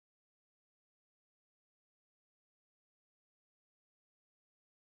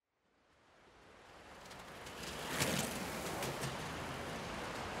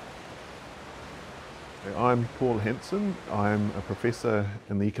I'm Paul Hansen. I'm a professor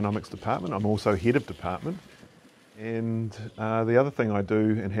in the economics department. I'm also head of department. And the other thing I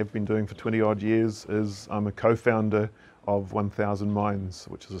do and have been doing for 20 odd years is I'm a co-founder of 1000 Minds,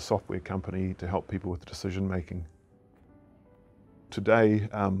 which is a software company to help people with decision making. Today,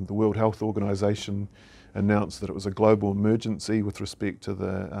 the World Health Organization announced that it was a global emergency with respect to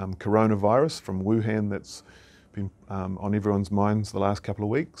the coronavirus from Wuhan that's been on everyone's minds the last couple of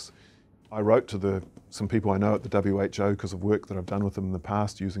weeks. I wrote to some people I know at the WHO because of work that I've done with them in the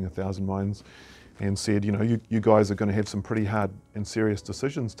past using 1000 Minds, and said, you know, you guys are going to have some pretty hard and serious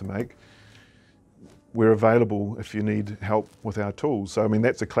decisions to make. We're available if you need help with our tools. So I mean,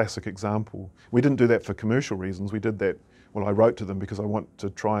 that's a classic example. We didn't do that for commercial reasons. We did that, well, I wrote to them because I want to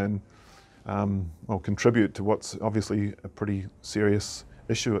try and contribute to what's obviously a pretty serious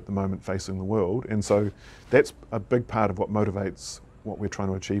issue at the moment facing the world. And so that's a big part of what motivates what we're trying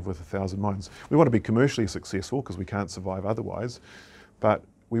to achieve with 1000 Minds. We want to be commercially successful because we can't survive otherwise, but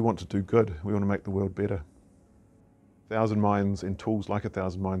we want to do good. We want to make the world better. 1000 Minds and tools like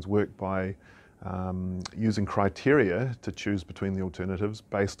 1000 Minds work by using criteria to choose between the alternatives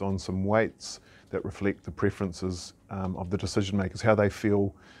based on some weights that reflect the preferences of the decision makers, how they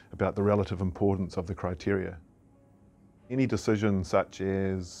feel about the relative importance of the criteria. Any decision such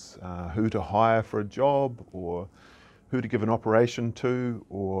as who to hire for a job, or who to give an operation to,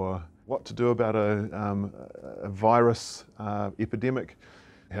 or what to do about a virus epidemic,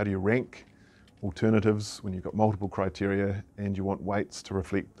 how do you rank alternatives when you've got multiple criteria and you want weights to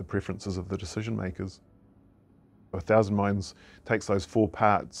reflect the preferences of the decision makers. 1000 Minds takes those four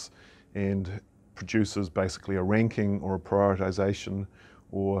parts and produces basically a ranking or a prioritization,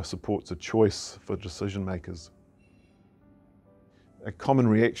 or supports a choice for decision makers. A common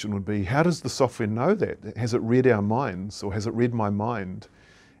reaction would be, how does the software know that? Has it read our minds, or has it read my mind?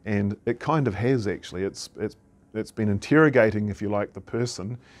 And it kind of has, actually. It's been interrogating, if you like, the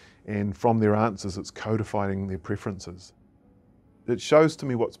person, and from their answers it's codifying their preferences. It shows to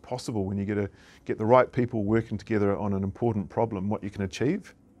me what's possible when you get the right people working together on an important problem, what you can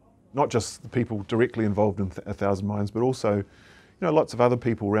achieve. Not just the people directly involved in 1000 Minds, but also, you know, lots of other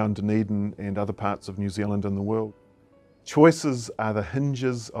people around Dunedin and other parts of New Zealand and the world. Choices are the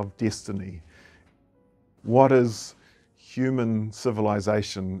hinges of destiny. What is human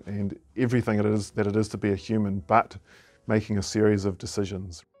civilization and everything it is that it is to be a human, but making a series of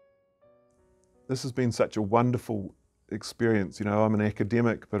decisions? This has been such a wonderful experience. You know, I'm an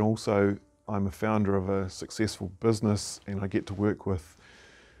academic, but also I'm a founder of a successful business, and I get to work with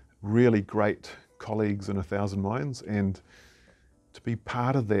really great colleagues in 1000 Minds, and to be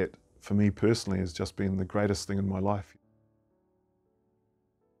part of that for me personally has just been the greatest thing in my life.